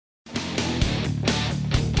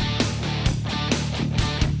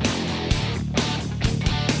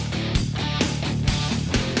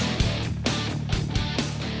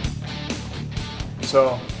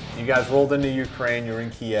So you guys rolled into Ukraine, you're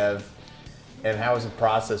in Kiev, and how was the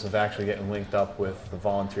process of actually getting linked up with the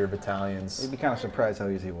volunteer battalions? You'd be kind of surprised how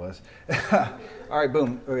easy it was. All right,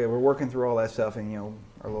 boom. Okay, we're working through all that stuff, and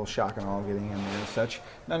our little shock and all getting in there and such.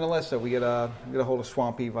 Nonetheless, so we get a hold of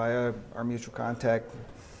Swampy via our mutual contact.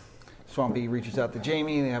 Swampy reaches out to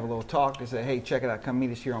Jamie. They have a little talk. They say, "Hey, check it out. Come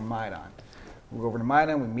meet us here on Maidan." We go over to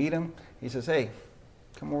Maidan. We meet him. He says, "Hey,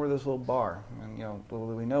 come over to this little bar." And little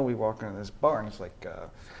do we know, we walk into this bar, and it's like the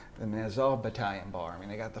Nazov Battalion bar. I mean,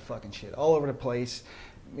 they got the fucking shit all over the place.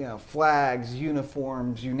 Flags,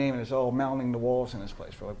 uniforms, you name it. It's all mounting the walls in this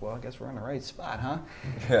place. We're like, well, I guess we're in the right spot, huh?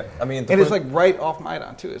 Yeah, I mean, and it's like right off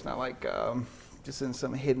Maidan too. It's not like just in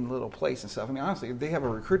some hidden little place and stuff. I mean, honestly, they have a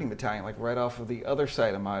recruiting battalion like right off of the other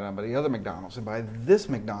side of Maidan, by the other McDonald's, and by this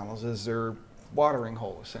McDonald's is their watering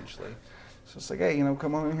hole essentially. So it's like, hey,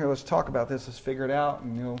 come on in here, let's talk about this, let's figure it out.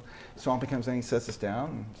 And Swampy comes in, he sets us down,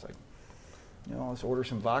 and it's like, let's order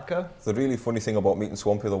some vodka. The really funny thing about meeting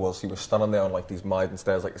Swampy though was he was standing there on like these Maidan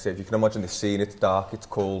stairs, like I said. You can imagine the scene. It's dark, it's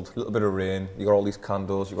cold, a little bit of rain. You got all these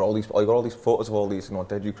candles. You got all these photos of all these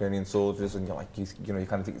dead Ukrainian soldiers, and you're like, you kind of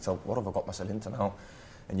think to yourself, what have I got myself into now?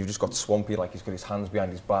 And you've just got Swampy, like he's got his hands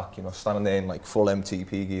behind his back, standing there in like full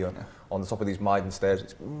MTP gear on the top of these Maidan stairs.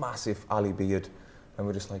 It's massive alley beard, and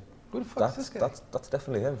we're just like, who the fuck is this guy? That's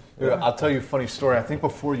definitely him. Yeah. I'll tell you a funny story. I think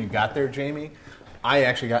before you got there, Jamie, I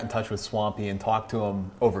actually got in touch with Swampy and talked to him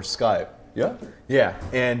over Skype. Yeah? Yeah,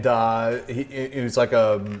 and it was like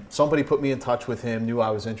somebody put me in touch with him, knew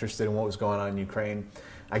I was interested in what was going on in Ukraine.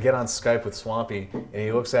 I get on Skype with Swampy, and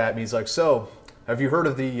he looks at me, he's like, so, have you heard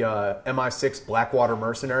of the MI6 Blackwater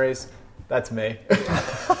mercenaries? That's me.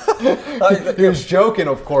 He was joking,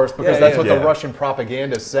 of course, because that's what the Russian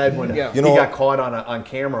propaganda said when he got caught on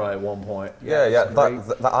camera at one point.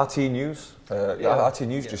 The RT News. RT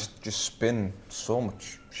News just spin so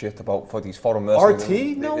much shit about for these foreign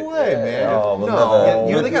mercenaries. RT? No way, man.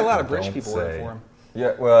 They got a lot of British people working for him.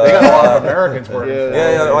 Yeah, well, they got a lot of Americans working for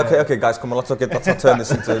him. Okay, guys, come on, let's not turn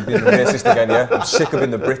this into being racist again, yeah? I'm sick of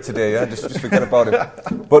being the Brit today, yeah? Just forget about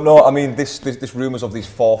it. But no, I mean, this rumours of these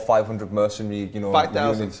 500 mercenary,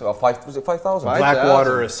 5,000. units. Was it 5,000?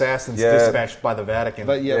 Blackwater assassins dispatched by the Vatican.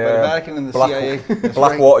 But by the Vatican and the CIA.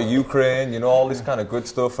 Blackwater, Ukraine, all this kind of good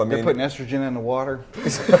stuff. I mean, they're putting estrogen in the water.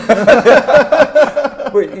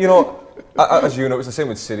 But, as you know, it's the same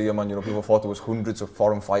with Syria, man. People thought there was hundreds of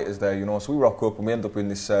foreign fighters there, So we rock up and we end up in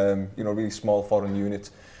this, really small foreign unit.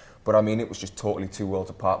 But I mean, it was just totally two worlds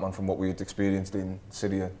apart, man, from what we had experienced in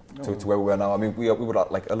Syria to where we are now. I mean, we were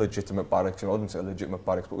at like a legitimate barracks. I wouldn't say a legitimate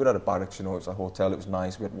barracks, but we were at a barracks. It was a hotel. It was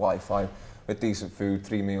nice. We had Wi-Fi. We had decent food,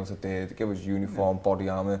 3 meals a day. They gave us uniform, body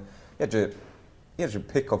armour. You had to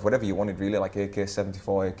pick up whatever you wanted, really, like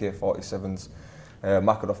AK-74, AK-47s.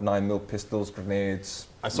 Makarov 9mm pistols, grenades.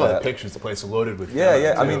 I saw the pictures. The place was loaded with.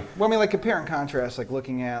 I mean, like compare and contrast, like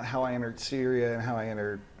looking at how I entered Syria and how I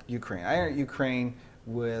entered Ukraine. I entered Ukraine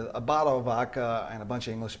with a bottle of vodka and a bunch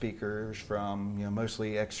of English speakers from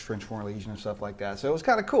mostly ex-French Foreign Legion and stuff like that. So it was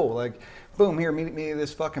kind of cool. Like, boom, here, meet me at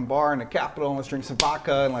this fucking bar in the capital, and let's drink some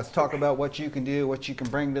vodka and let's talk about what you can do, what you can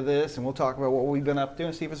bring to this, and we'll talk about what we've been up to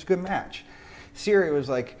and see if it's a good match. Syria was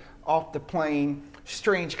like off the plane.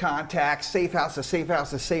 Strange contacts, safe house to safe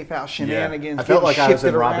house to safe house shenanigans. I felt like I was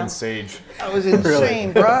in Robin Sage. That was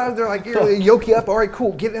insane, bro. They're like, yoke you up. All right,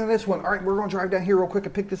 cool. Get into this one. All right, we're going to drive down here real quick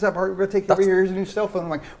and pick this up. All right, we're going to take you over here. Here's a new cell phone.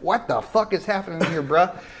 I'm like, what the fuck is happening here, bro?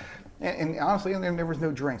 And honestly, there was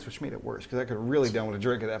no drinks, which made it worse because I could have really done with a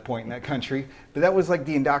drink at that point in that country. But that was like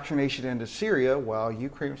the indoctrination into Syria, while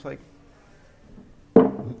Ukraine was like,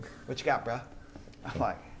 what you got, bro? I'm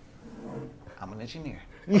like, I'm an engineer.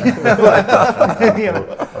 Blow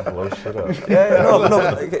shit up.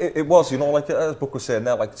 It was, like as Buck was saying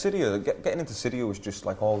there, like Syria, getting into Syria was just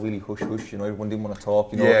like all really hush hush, everyone didn't want to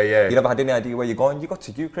talk, You never had any idea where you're going. You got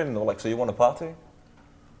to Ukraine and they were like, so you want to party?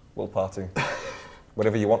 We'll party.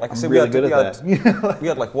 Whatever you want. Like I said, we had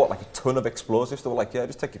like a ton of explosives. They were like, yeah,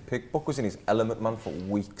 just take your pick. Buck was in his element, man, for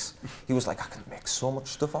weeks. He was like, I can make so much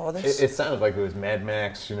stuff out of this. It sounded like it was Mad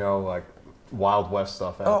Max, like Wild West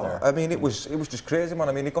stuff out there. I mean, it was just crazy, man.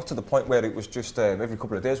 I mean, it got to the point where it was just every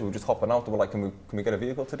couple of days we were just hopping out. They were like, can we get a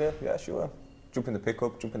vehicle today? Yeah, sure. Jump in the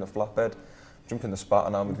pickup, jump in the flatbed, jump in the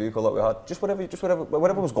Spartan armoured vehicle that we had. Just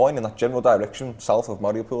whatever was going in that general direction, south of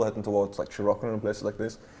Mariupol, heading towards like Shirokino and places like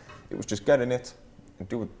this. It was just get in it and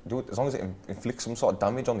do it. As long as it inflicts some sort of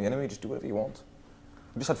damage on the enemy, just do whatever you want.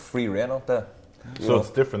 We just had free reign out there. So it's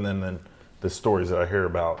different than the stories that I hear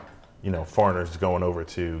about, foreigners going over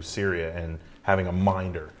to Syria and having a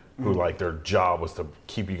minder who like their job was to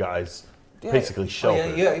keep you guys basically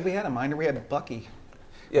sheltered. Yeah, we had a minder. We had Bucky.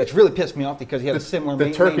 Yeah, which really pissed me off because he had a similar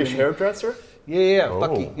the Turkish hairdresser? Yeah,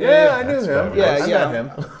 Bucky. Yeah, I knew him. fabulous. Yeah, I yeah.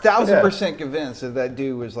 met him. 1,000% convinced that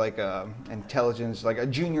dude was like intelligence, like a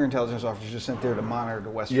junior intelligence officer just sent there to monitor the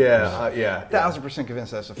Westerners. Yeah. 1,000%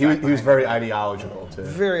 convinced that's a He fact. was very ideological too.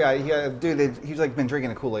 He's like been drinking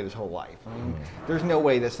the Kool-Aid his whole life. I mean, there's no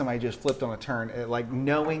way that somebody just flipped on a turn, like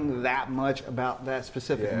knowing that much about that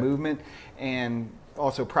specific movement and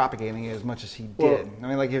also propagating it as much as he did. I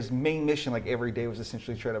mean, like his main mission, like every day, was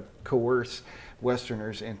essentially try to coerce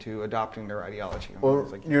Westerners into adopting their ideology. Well,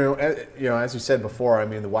 as you said before, I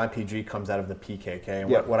mean, the YPG comes out of the PKK, and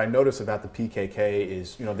what I notice about the PKK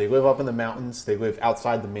is, they live up in the mountains, they live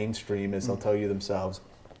outside the mainstream, as they'll tell you themselves,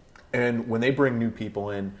 and when they bring new people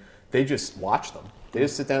in, they just watch them. They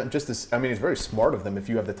just sit down. It's very smart of them if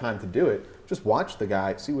you have the time to do it. Just watch the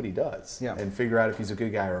guy, see what he does, and figure out if he's a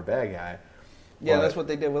good guy or a bad guy. Yeah, that's what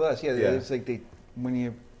they did with us. It's like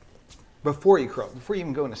before you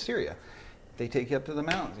even go into Syria, they take you up to the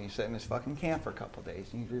mountains and you sit in this fucking camp for a couple of days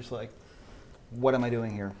and you're just like, what am I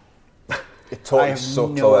doing here? It totally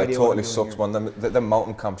sucks. It totally sucks, man. The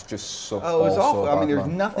mountain camps just suck. Oh, it was awful. So I mean, bad, there's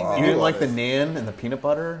man. nothing. You didn't like the naan and the peanut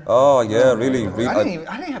butter? Oh yeah, really. I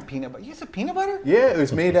didn't have peanut butter. You said peanut butter? Yeah, it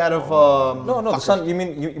was made out of. No, the sand. You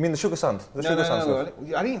mean the sugar sand? The sugar sand No. stuff. I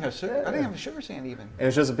didn't even have sugar. I didn't have a sugar sand even. And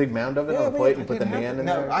it's just a big mound of it on the plate. You put the naan in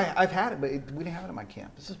there. No, I've had it, but we didn't have it in my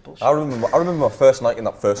camp. This is bullshit. I remember my first night in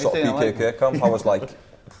that first sort of Anything I PKK camp. I was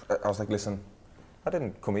like, listen, I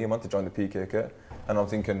didn't come here, man, to join the PKK, and I'm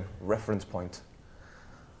thinking reference point.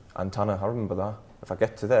 Antenna, I remember that. If I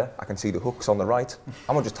get to there, I can see the hooks on the right.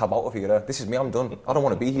 I'm gonna just tab out of here. This is me, I'm done. I don't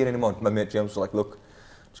want to be here anymore. My mate James was like, look,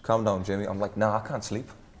 just calm down, Jamie. I'm like, nah, I can't sleep.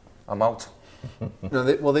 I'm out. No,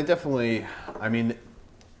 they definitely,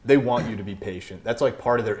 they want you to be patient. That's like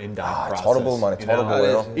part of their indoctrination process. It's horrible, man. It's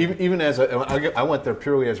horrible. Even as I went there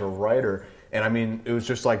purely as a writer, and it was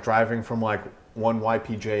just like driving from like one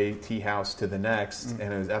YPJ tea house to the next,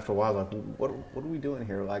 and it was after a while like, what are we doing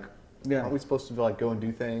here? Like, aren't we supposed to like go and do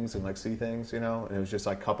things and like see things, And it was just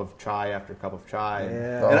like cup of chai after cup of chai,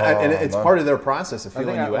 and it's part of their process of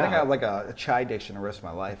feeling you out. I got like a chai addiction the rest of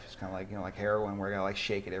my life. It's kind of like like heroin, where I gotta like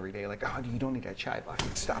shake it every day. Like, oh, you don't need that chai, buddy.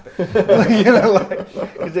 Stop it.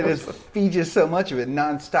 Because it just feeds you so much of it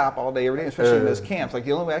nonstop all day, every day, especially in those camps. Like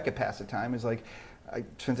the only way I could pass the time is like I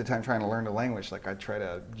spent the time trying to learn the language. Like I try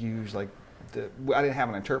to use like. I didn't have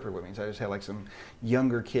an interpreter with me, so I just had like some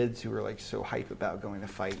younger kids who were like so hyped about going to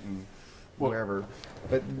fight and wherever,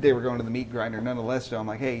 but they were going to the meat grinder nonetheless. So I'm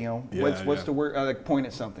like, hey, what's the word? I like point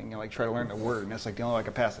at something, like try to learn the word, and that's like the only way I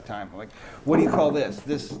could pass the time. I'm like, what do you call this?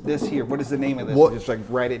 This here? What is the name of this? And just like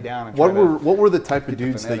write it down. And what were the type of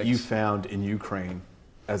dudes that you found in Ukraine,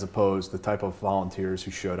 as opposed to the type of volunteers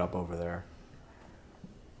who showed up over there?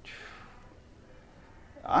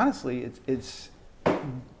 Honestly, it's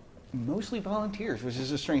mostly volunteers, which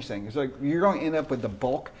is a strange thing. It's like you're going to end up with the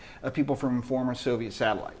bulk of people from former Soviet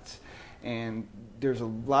satellites. And there's a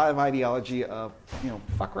lot of ideology of,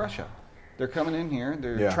 fuck Russia. They're coming in here,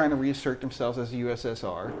 they're trying to reassert themselves as the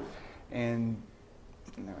USSR. And,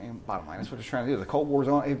 bottom line, that's what they're trying to do. The Cold War's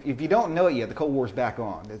on. If you don't know it yet, the Cold War's back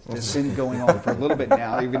on. It's been going on for a little bit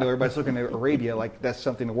now, even though everybody's looking at Arabia like that's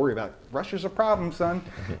something to worry about. Russia's a problem, son.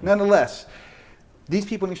 Nonetheless, these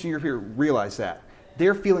people in Eastern Europe here realize that.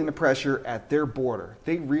 They're feeling the pressure at their border.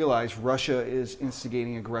 They realize Russia is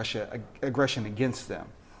instigating aggression against them.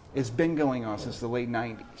 It's been going on since the late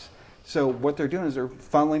 90s. So what they're doing is they're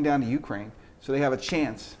funneling down to Ukraine so they have a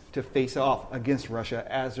chance to face off against Russia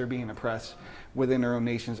as they're being oppressed within their own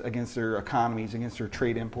nations, against their economies, against their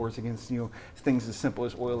trade imports, against things as simple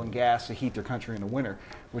as oil and gas to heat their country in the winter,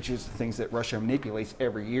 which is the things that Russia manipulates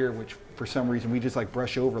every year, which for some reason we just like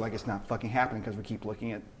brush over like it's not fucking happening because we keep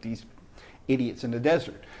looking at these idiots in the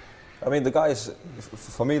desert. I mean, the guys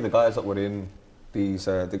that were in these,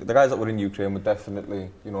 the guys that were in Ukraine were definitely,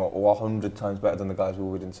 100 times better than the guys who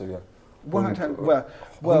were in Syria. 100 times, they were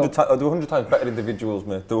 100 times better individuals,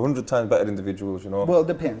 mate. They were 100 times better individuals, Well, it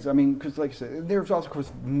depends. I mean, because like I said, there's also, of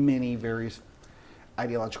course, many various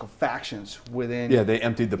ideological factions within. Yeah, they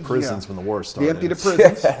emptied the prisons when the war started. They emptied the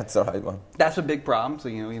prisons. Yeah, that's all right, man. That's a big problem. So,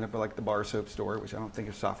 you end up with like the bar soap story, which I don't think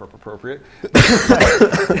is SOFREP appropriate.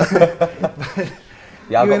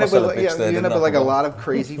 Yeah, you end up with like a lot of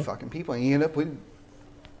crazy fucking people. And you end up with,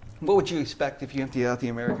 what would you expect if you empty out the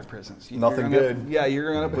American prisons? Nothing good.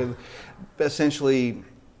 You're going to end up with essentially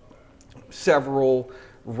several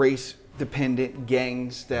race dependent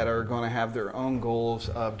gangs that are going to have their own goals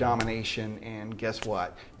of domination, and guess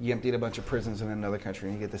what? You emptied a bunch of prisons in another country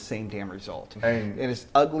and you get the same damn result. And it's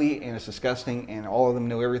ugly and it's disgusting, and all of them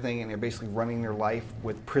know everything, and they're basically running their life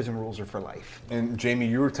with prison rules are for life. And Jamie,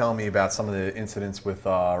 you were telling me about some of the incidents with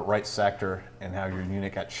Right Sector and how your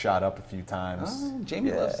unit got shot up a few times. Oh,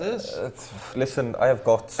 Jamie loves this. Listen, I have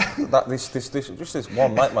got that this just this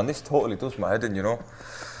one night, man. This totally does my head in, you know,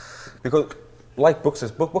 because. Like Buck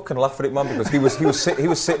says, Buck can laugh at it, man, because he was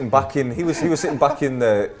sitting back in our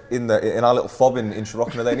little fob in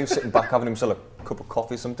Shirokina there, and he was sitting back having himself a cup of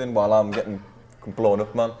coffee or something while I'm getting blown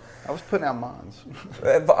up, man. I was putting out Mons.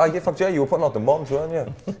 Yeah, you were putting out the Mons, weren't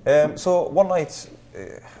you? So one night,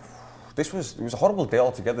 it was a horrible day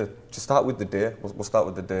altogether. To start with the day, we'll start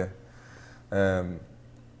with the day.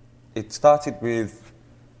 It started with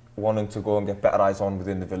wanting to go and get better eyes on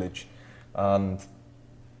within the village, and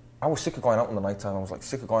I was sick of going out in the night time. I was like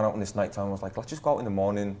sick of going out in this night time. I was like, let's just go out in the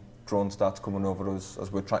morning. Drone starts coming over us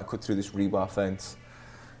as we're trying to cut through this rebar fence,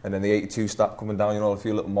 and then the 82 start coming down. You know, a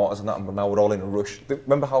few little mortars and that. And now we're all in a rush.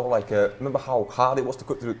 Remember how hard it was to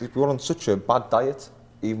cut through. We were on such a bad diet,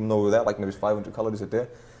 even though we were there like maybe 500 calories a day,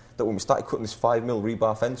 that when we started cutting this 5mm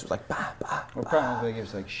rebar fence, it was like bah bah. Well, probably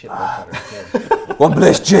gives like shit like cutters. One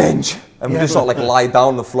place change, and we just sort of like lie down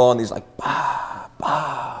on the floor, and he's like bah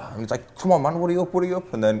bah. And he's like, come on, man, what are you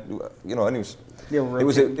up? And then, you know, and it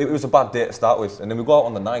was a bad day to start with. And then we go out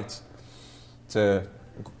on the night to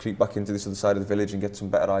creep back into this other side of the village and get some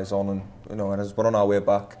better eyes on. And, you know, and as we're on our way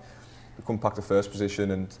back, we come back to first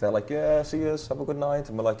position, and they're like, yeah, see you, have a good night.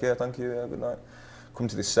 And we're like, yeah, thank you, yeah, good night. Come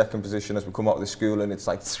to this second position as we come out of the school, and it's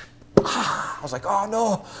like, I was like, oh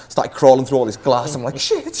no. Started crawling through all this glass. I'm like,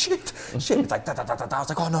 shit. It's like, da da da da da. I was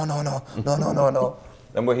like, oh no.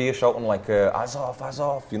 And we're here shouting like, as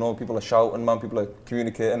off, you know, people are shouting, man, people are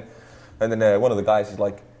communicating. And then one of the guys is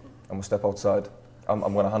like, I'm going to step outside, I'm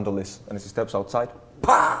going to handle this. And as he steps outside,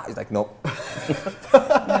 pah! He's like, no.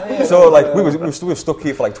 So like, we were stuck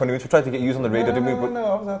here for like 20 minutes. We tried to get you on the radio, didn't we? No,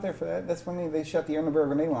 I was out there for that. That's funny, they shut the Underbarrel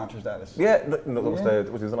grenade launchers at us. Yeah, no, that was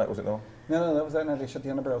the other night, was it no? No, that was that night, they shut the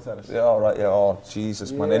Underbarrels at us. Yeah, all right, yeah, oh,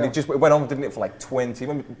 Jesus, man. And it went on, didn't it, for like 30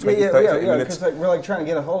 minutes? Because like, we're like trying to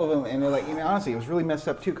get a hold of them, and they're like, you know, honestly, it was really messed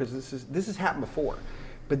up too, because this has happened before.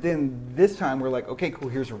 But then this time we're like, okay, cool,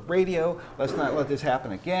 here's a radio. Let's not let this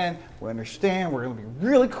happen again. We understand. We're going to be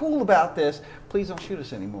really cool about this. Please don't shoot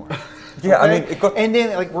us anymore. Yeah, okay? I mean, and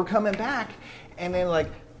then like we're coming back, and then like,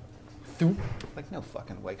 no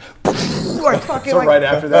fucking way. Like fucking. So like, right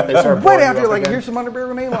after that, they start right after like, again. Here's some Underbarrel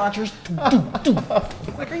grenade launchers.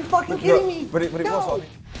 Like, are you fucking kidding me? But it was.